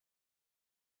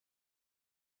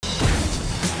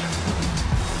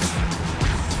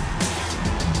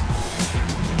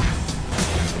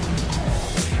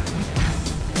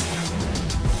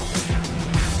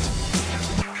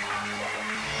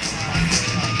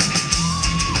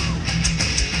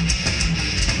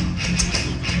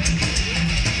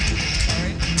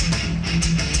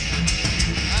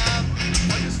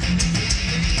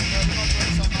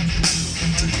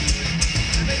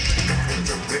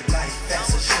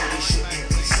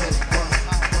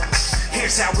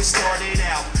Here's how it started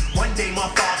out. One day my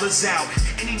father's out,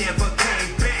 and he never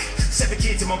came back. 7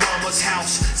 kids in my mama's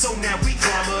house, so now we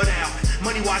drummed out.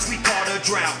 Money-wise, we caught a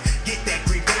drought. Get that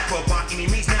green paper by any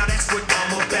means, now that's what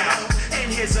I'm about. And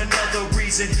here's another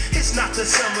reason, it's not the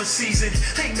summer season.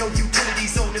 Ain't no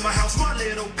utilities on in my house, my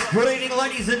little brother. Good evening,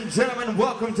 ladies and gentlemen.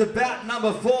 Welcome to bout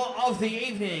number 4 of the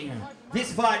evening.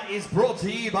 This fight is brought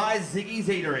to you by Ziggy's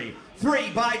Eatery.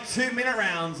 3 by 2 minute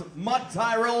rounds,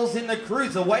 Muaythai rules in the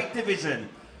cruiserweight division.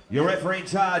 Your referee in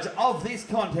charge of this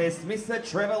contest, Mr.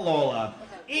 Trevor Lawler.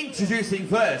 Introducing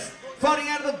first, fighting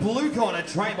out of the blue corner,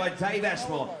 trained by Dave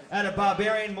Ashmore out of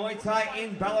Barbarian Muay Thai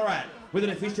in Ballarat, with an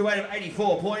official weight of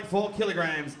 84.4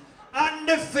 kilograms.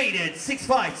 Undefeated, 6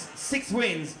 fights, 6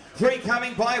 wins, 3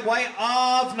 coming by way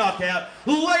of knockout.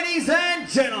 Ladies and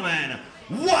gentlemen,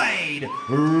 Wade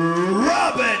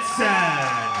Robertson.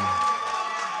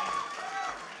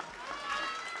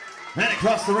 And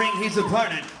across the ring, his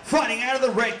opponent, fighting out of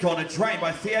the red corner, trained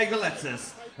by Theo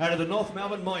Galetzis, out of the North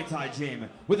Melbourne Muay Thai gym,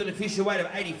 with an official weight of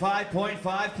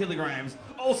 85.5 kilograms.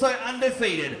 Also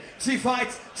undefeated, 2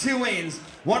 fights, 2 wins.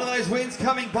 One of those wins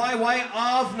coming by way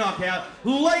of knockout.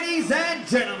 Ladies and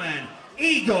gentlemen,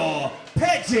 Igor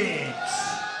Pejic.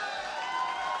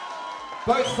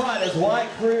 Both fighters, white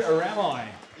crew, or am I?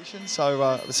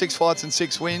 So 6 fights and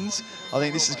 6 wins. I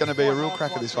think this is going to be a real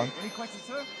cracker, this one. Any questions,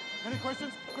 sir? Any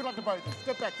questions? Good luck to both.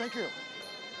 Step back. Thank you.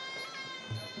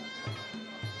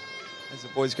 As the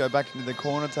boys go back into the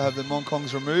corner to have the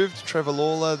Monkongs removed, Trevor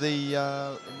Lawler,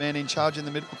 the man in charge in the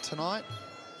middle tonight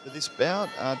for this bout.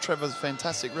 Trevor's a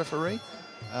fantastic referee.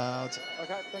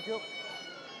 Okay, thank you.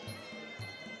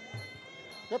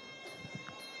 Yep.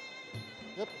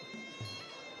 Yep.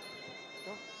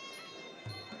 Go.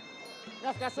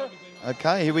 Left guard, sir.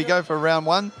 Okay, here we go for round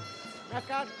 1. Left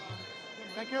guard.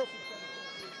 Thank you.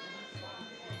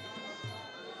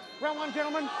 Round 1,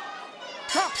 gentlemen.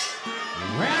 Chop.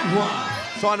 Round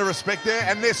 1. Sign of respect there,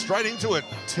 and they're straight into it.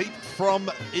 Teep from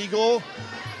Igor.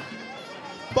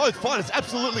 Both fighters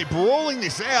absolutely brawling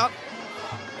this out.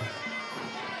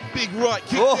 Big right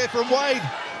kick there from Wade.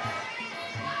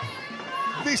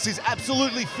 This is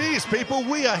absolutely fierce, people.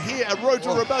 We are here at Road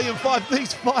to Rebellion 5.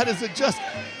 These fighters are just,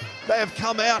 they have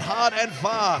come out hard and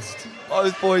fast.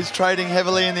 Both boys trading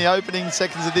heavily in the opening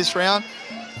seconds of this round.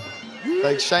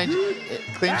 They exchange,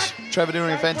 clinch. Trevor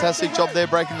doing a fantastic job there,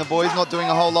 breaking the boys, not doing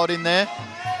a whole lot in there.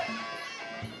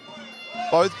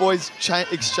 Both boys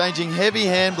exchanging heavy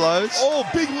hand blows. Oh,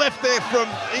 big left there from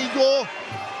Igor.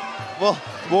 Well,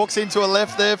 walks into a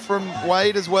left there from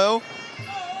Wade as well.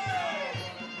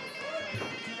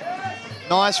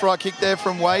 Nice right kick there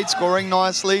from Wade, scoring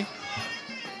nicely.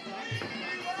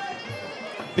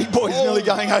 Big boy's nearly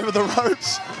going over the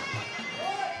ropes.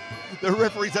 The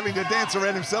referee's having to dance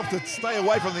around himself to stay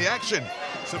away from the action.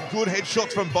 Some good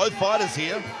headshots from both fighters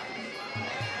here.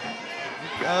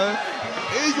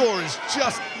 Igor is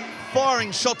just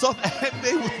firing shots off, and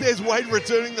there's Wade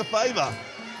returning the favour.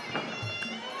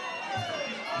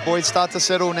 Boys start to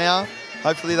settle now.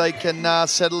 Hopefully they can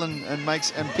settle and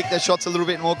pick their shots a little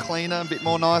bit more cleaner, a bit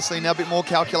more nicely, now a bit more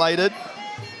calculated.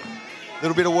 A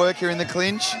little bit of work here in the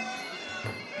clinch.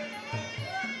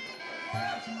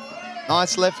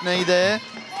 Nice left knee there.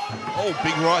 Oh,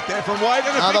 big right there from Wade.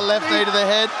 And another left knee to the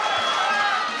head.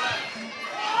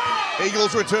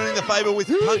 Eagles returning the favour with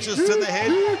punches to the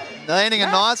head. Landing a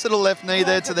nice little left knee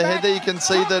there to the head there. You can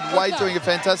see that Wade doing a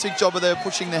fantastic job of there,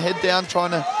 pushing the head down,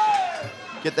 trying to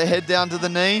get the head down to the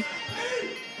knee.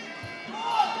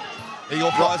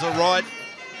 Eagle fires a right.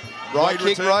 Right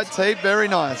kick, right teep, very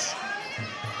nice.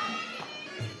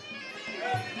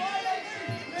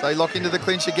 So they lock into the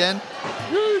clinch again.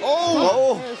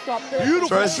 Oh,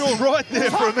 beautiful shot right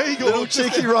there from Igor. Little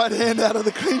cheeky right hand out of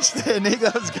the clinch there, Nick.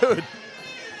 That was good.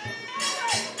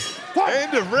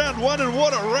 End of round 1, and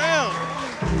what a round.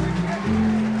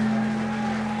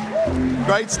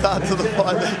 Great start to the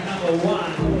fight. Number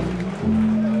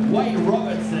 1, Wade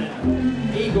Robertson,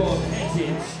 Igor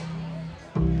Pejic.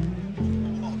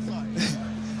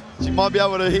 You might be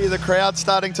able to hear the crowd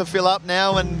starting to fill up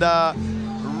now, and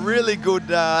really good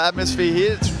atmosphere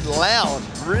here. It's loud,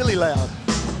 really loud.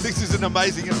 This is an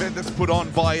amazing event that's put on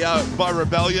by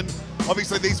Rebellion.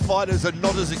 Obviously, these fighters are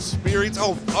not as experienced.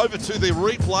 Oh, over to the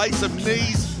replay, some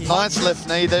knees. Nice left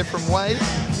knee there from Wade.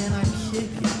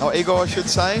 Oh, Igor, I should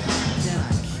say.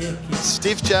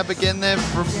 Stiff jab again there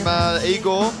from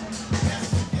Igor.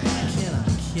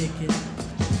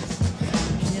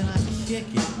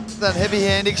 That heavy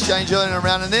hand exchange earlier in the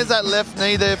round, and there's that left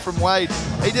knee there from Wade.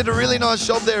 He did a really nice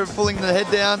job there of pulling the head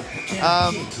down.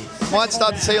 might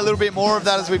start to see a little bit more of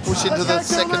that as we push into the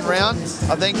second round.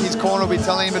 I think his corner will be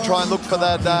telling him to try and look for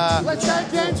that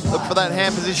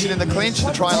hand position in the clinch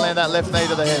to try and land that left knee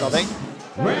to the head, I think.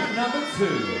 Round number 2.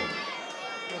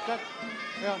 Okay.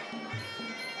 Yeah.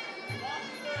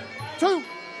 2.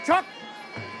 Chuck.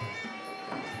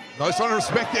 No sign of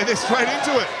respect there. They're straight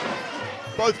into it.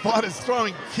 Both fighters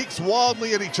throwing kicks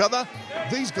wildly at each other.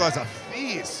 These guys are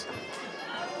fierce.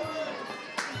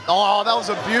 Oh, that was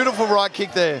a beautiful right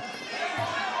kick there.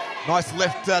 Nice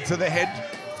left to the head.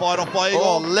 Fight off by Igor.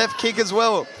 Oh, left kick as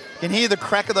well. You can hear the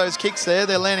crack of those kicks there.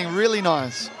 They're landing really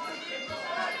nice.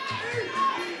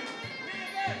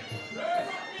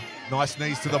 Nice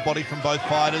knees to the body from both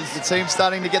fighters. The team's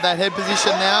starting to get that head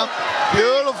position now.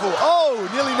 Beautiful. Oh,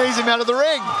 nearly knees him out of the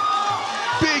ring.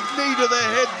 Big knee to the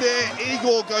head there.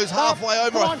 Igor goes halfway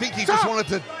over. I think he just wanted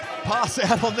to pass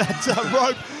out on that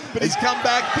rope, but he's come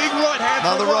back. Big right hand.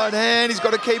 Another right hand. He's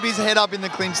got to keep his head up in the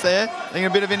clinch there. I think a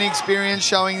bit of inexperience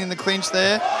showing in the clinch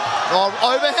there. Oh,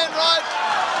 overhand right.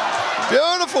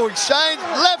 Beautiful exchange.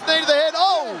 Left knee to the head.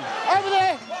 Oh! Over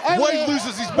there. Wade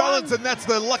loses his balance, and that's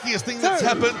the luckiest thing that's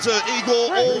happened to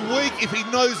Igor all week. If he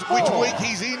knows which week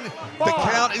he's in, the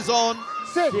count is on.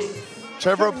 6.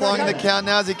 Trevor applying the count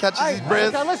now as he catches his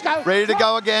breath. Okay, let's go. Ready to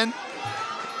go again.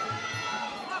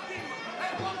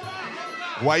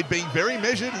 Wade being very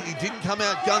measured. He didn't come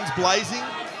out guns blazing.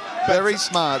 Very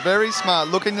smart, very smart.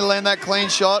 Looking to land that clean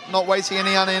shot, not wasting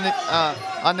any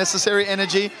unnecessary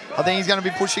energy. I think he's going to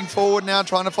be pushing forward now,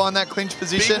 trying to find that clinch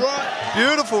position. Right.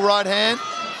 Beautiful right hand.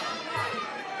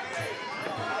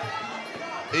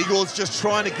 Igor's just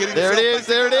trying to get himself There it is, back.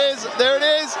 there it is, there it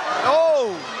is.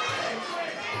 Oh!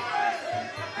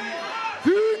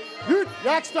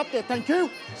 Yak, stop there, thank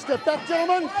you. Step back,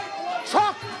 gentlemen.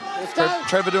 Chuck. Let's go.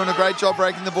 Trevor doing a great job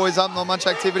breaking the boys up. Not much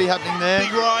activity happening there.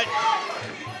 Big right.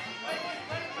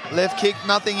 Left kick,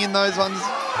 nothing in those ones.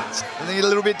 I think a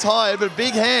little bit tired, but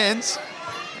big hands.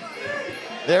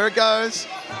 There it goes.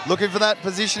 Looking for that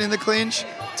position in the clinch.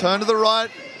 Turn to the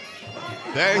right.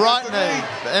 There Right goes the knee.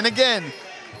 And again.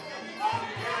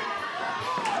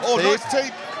 Oh, See? nice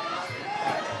teep.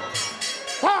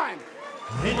 Time.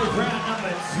 Into round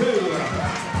number 2.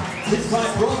 This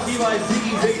fight brought to you by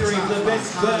Ziggy's Eatery, the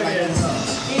best burgers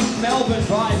in Melbourne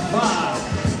by far.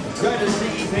 Go to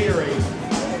Ziggy's Eatery.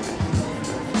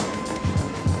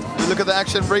 You look at the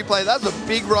action replay. That was a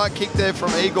big right kick there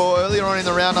from Igor earlier on in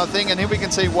the round, I think. And here we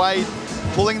can see Wade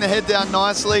pulling the head down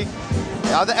nicely.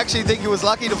 I actually think he was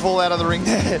lucky to fall out of the ring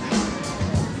there.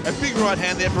 A big right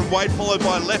hand there from Wade, followed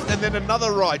by left, and then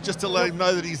another right, just to let him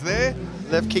know that he's there.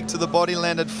 Left kick to the body,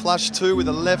 landed flush too with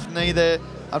a left knee there.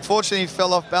 Unfortunately, he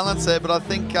fell off balance there, but I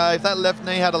think if that left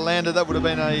knee had landed, that would have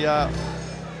been a...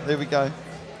 there we go.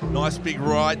 Nice big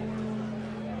right.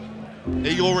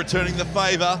 Igor returning the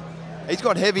favour. He's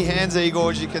got heavy hands,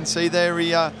 Igor, as you can see there.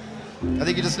 I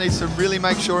think he just needs to really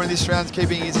make sure in this round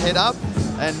keeping his head up.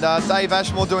 And Dave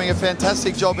Ashmore doing a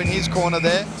fantastic job in his corner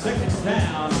there. Second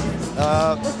down.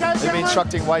 They've been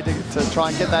instructing Wade to try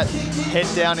and get that head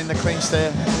down in the clinch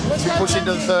there. As we push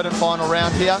into the third and final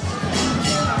round here.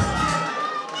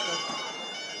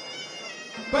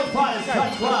 Both fighters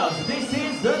touch gloves. This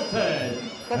is the third.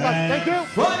 Thank you.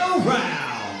 Final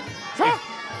round. Chuck.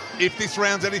 If this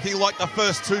round's anything like the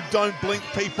first two, don't blink,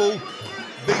 people.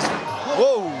 These...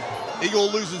 Whoa! Igor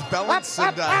loses balance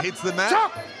and hits the mat.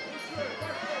 Chuck.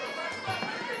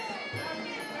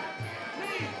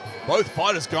 Both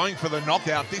fighters going for the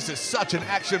knockout. This is such an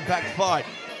action-packed fight.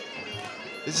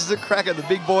 This is a cracker. The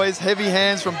big boys, heavy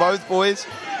hands from both boys.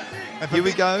 Here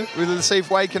we go. We'll see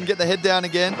if Wade can get the head down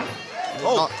again.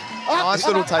 Oh. Nice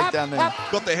little takedown there.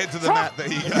 Got the head to the mat. There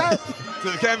you go.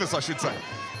 To the canvas, I should say.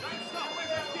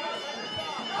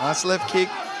 Nice left kick.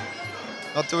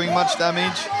 Not doing much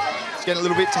damage. It's getting a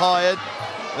little bit tired.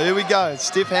 Here we go.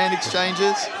 Stiff hand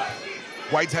exchanges.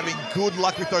 Wade's having good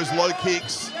luck with those low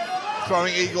kicks,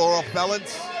 throwing Igor off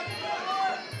balance.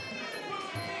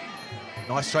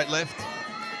 Nice straight left.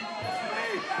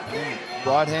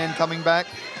 Right hand coming back.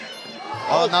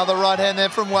 Oh, another right hand there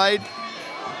from Wade.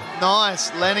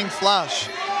 Nice, landing flush.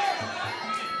 You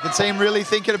can see him really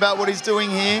thinking about what he's doing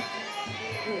here.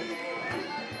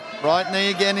 Right knee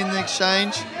again in the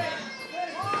exchange.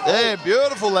 There,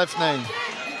 beautiful left knee.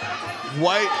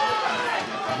 Wade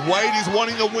is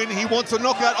wanting to win. He wants a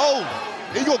knockout. Oh,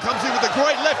 Igor comes in with a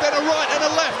great left and a right and a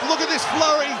left. Look at this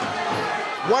flurry.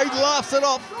 Wade laughs it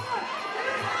off.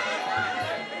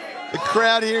 The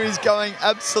crowd here is going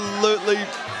absolutely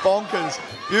bonkers.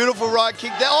 Beautiful right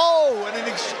kick there. Oh,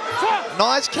 and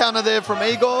nice counter there from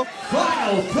Igor.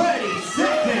 Final 30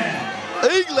 seconds.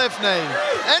 Left knee.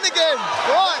 And again,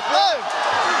 right, left.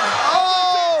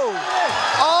 Oh!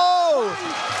 Oh!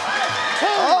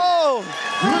 Oh!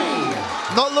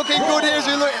 Not looking good here as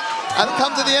we look. And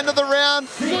come to the end of the round.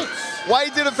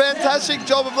 Wade did a fantastic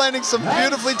job of landing some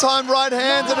beautifully timed right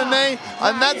hands and a knee,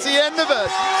 and that's the end of it.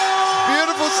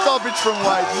 Beautiful stoppage from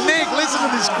Wade. Nick, listen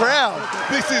to this crowd.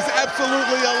 This is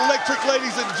absolutely electric,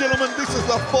 ladies and gentlemen. This is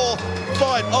the fourth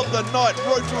fight of the night.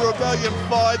 Road to Rebellion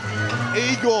 5.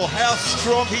 Igor, how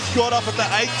strong he got up at the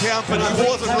 8 count, but he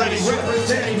wasn't ready.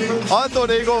 I thought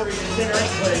Igor...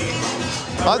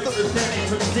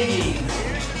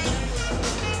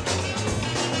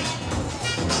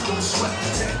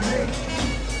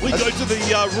 We go to the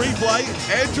replay.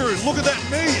 Andrew, look at that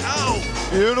knee. Oh!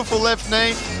 Beautiful left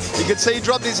knee. You can see he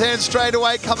dropped his hand straight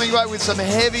away, coming back with some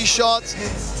heavy shots.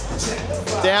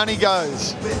 Down he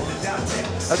goes.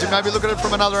 As we maybe look at it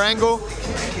from another angle.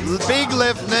 Big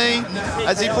left knee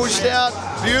as he pushed out.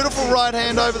 Beautiful right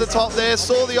hand over the top there.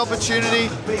 Saw the opportunity.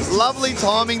 Lovely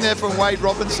timing there from Wade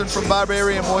Robertson from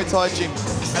Barbarian Muaythai Gym.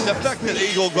 And the fact that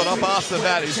Igor got up after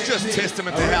that is just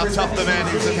testament to how tough the man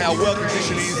is and how well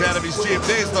conditioned he is out of his gym.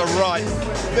 There's the right,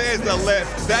 there's the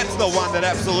left. That's the one that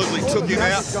absolutely took him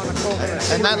out.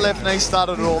 And that left knee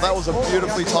started it all. That was a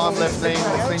beautifully timed left knee in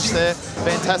the clinch there.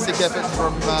 Fantastic effort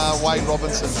from Wade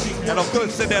Robinson. And I've got to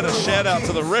send out a shout out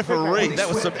to the referee. That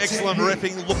was some excellent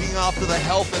reffing, looking after the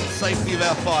health and safety of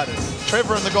our fighters.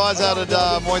 Trevor and the guys out at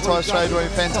Muay Thai Australia doing a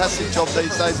fantastic job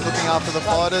these days of looking after the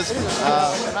fighters.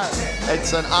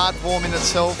 It's an art form in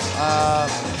itself.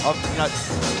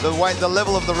 The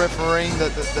level of the refereeing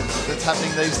that's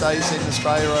happening these days in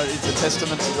Australia is a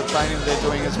testament to the training that they're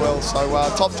doing as well. So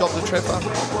top job to Trevor.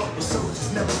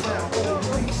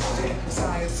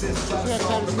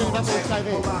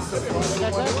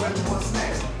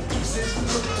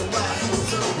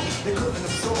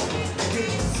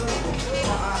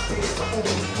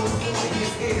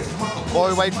 While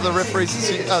we wait for the referee's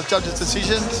judge's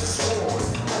decisions.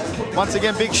 Once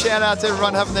again, big shout out to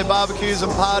everyone having their barbecues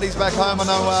and parties back home. I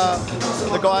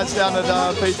know the guys down at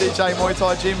Pejic Muay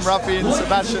Thai Gym, Ruffian,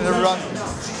 Sebastian, everyone.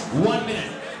 1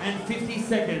 minute and 50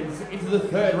 seconds into the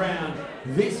third round.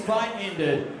 This fight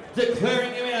ended,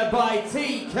 declaring the winner by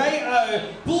TKO,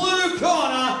 blue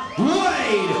corner,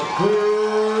 Wade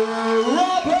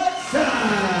Robertson.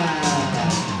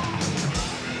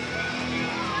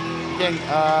 Again,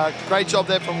 great job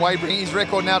there from Wade, bringing his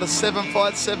record now to 7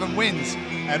 fights, 7 wins.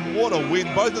 And what a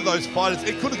win. Both of those fighters,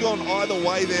 it could have gone either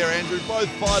way there, Andrew. Both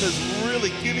fighters really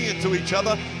giving it to each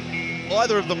other.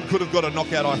 Either of them could have got a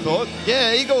knockout, I thought.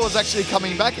 Yeah, Igor was actually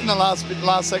coming back in the last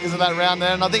seconds of that round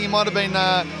there, and I think he might have been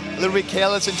a little bit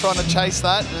careless in trying to chase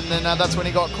that, and then that's when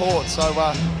he got caught. So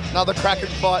another cracking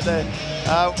fight there.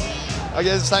 I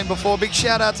guess saying before, big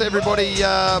shout out to everybody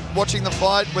watching the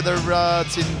fight, whether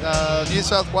it's in New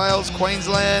South Wales,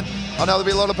 Queensland. I know there'll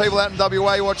be a lot of people out in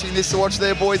WA watching this to watch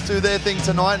their boys do their thing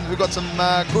tonight, and we've got some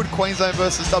good Queensland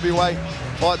versus WA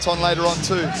fights on later on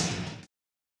too.